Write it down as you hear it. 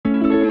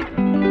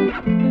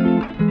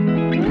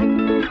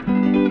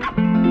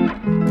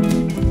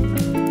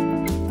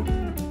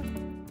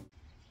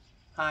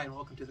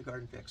to The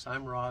Garden Fix.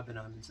 I'm Rob and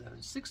I'm in Zone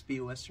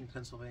 6B, Western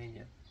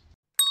Pennsylvania.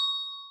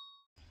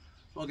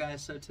 Well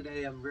guys, so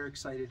today I'm very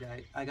excited.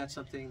 I got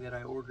something that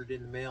I ordered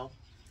in the mail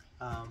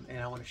and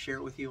I want to share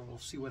it with you and we'll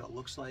see what it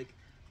looks like.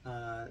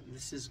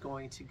 This is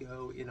going to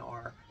go in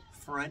our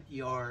front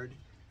yard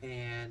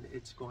and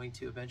it's going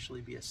to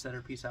eventually be a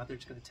centerpiece out there.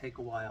 It's going to take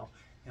a while.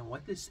 And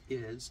what this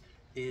is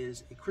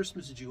a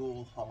Christmas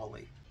jewel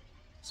holly.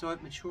 So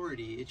at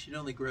maturity, it should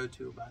only grow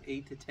to about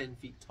 8 to 10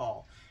 feet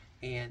tall,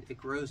 and it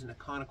grows in a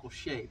conical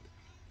shape.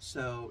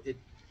 So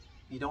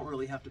you don't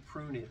really have to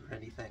prune it or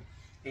anything.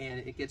 And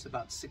it gets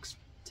about 6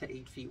 to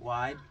 8 feet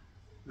wide,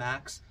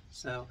 max.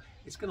 So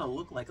it's gonna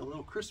look like a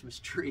little Christmas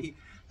tree,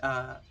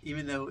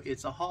 even though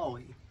it's a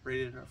holly right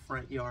in our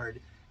front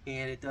yard.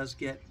 And it does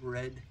get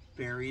red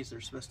berries.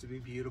 They're supposed to be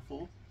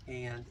beautiful.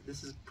 And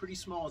this is pretty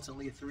small. It's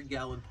only a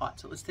 3-gallon pot.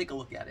 So let's take a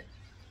look at it.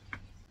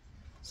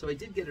 So I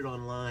did get it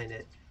online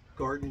at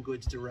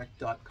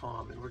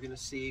gardengoodsdirect.com, and we're going to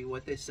see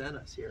what they sent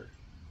us here.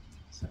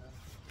 So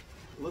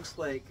it looks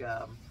like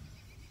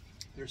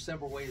there's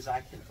several ways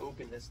I can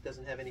open this. It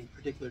doesn't have any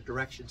particular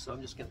direction, so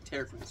I'm just going to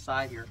tear it from the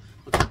side here.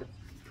 Looks like a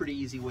pretty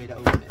easy way to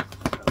open it.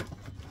 So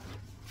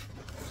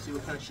let's see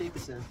what kind of shape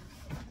it's in.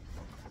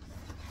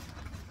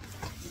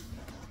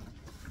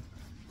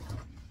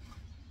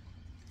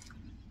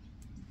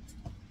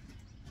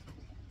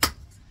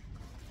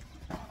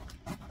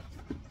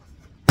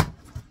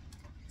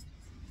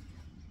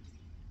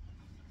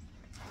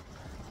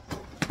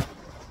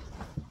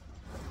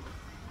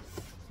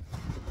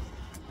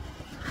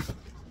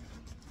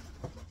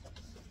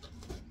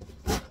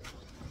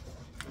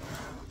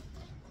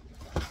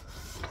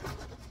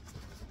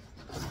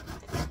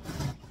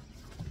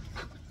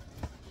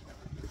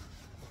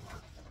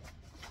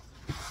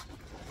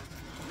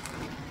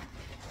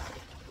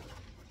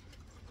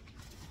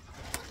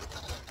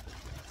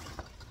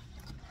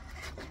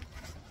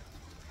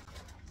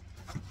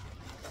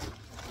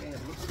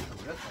 It looks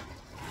terrific.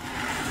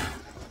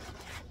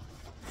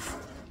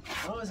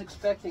 I was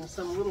expecting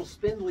some little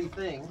spindly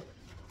thing.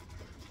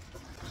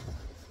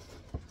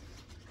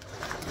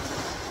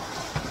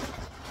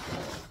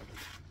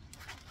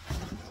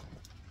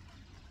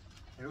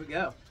 There we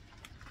go.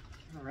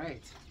 All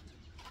right.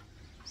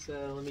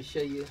 So let me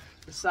show you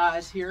the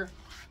size here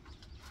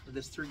of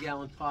this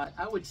 3-gallon pot.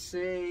 I would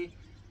say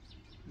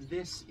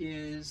this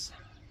is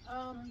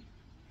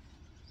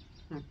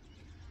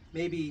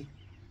maybe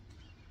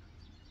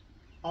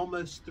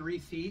almost 3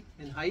 feet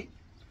in height,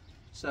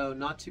 so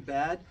not too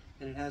bad,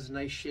 and it has a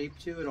nice shape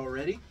to it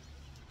already.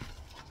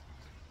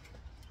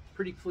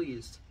 Pretty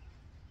pleased.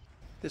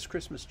 This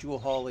Christmas jewel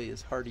holly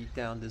is hardy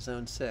down to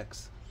zone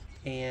 6,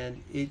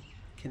 and it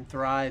can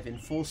thrive in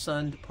full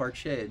sun to part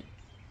shade.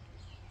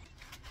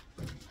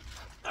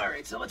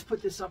 Alright, so let's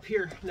put this up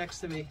here next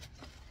to me.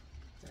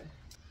 Okay.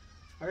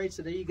 Alright,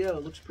 so there you go.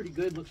 It looks pretty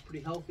good, looks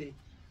pretty healthy,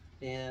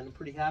 and I'm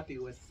pretty happy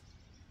with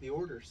the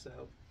order,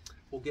 so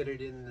we'll get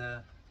it in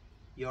the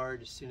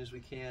yard as soon as we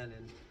can,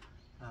 and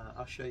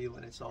I'll show you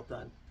when it's all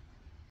done.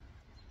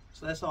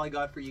 So that's all I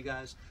got for you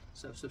guys.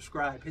 So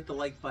subscribe, hit the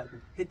like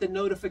button, hit the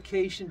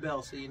notification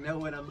bell so you know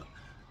when I'm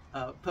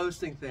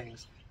posting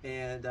things,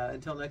 and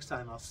until next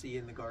time, I'll see you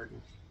in the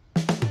garden.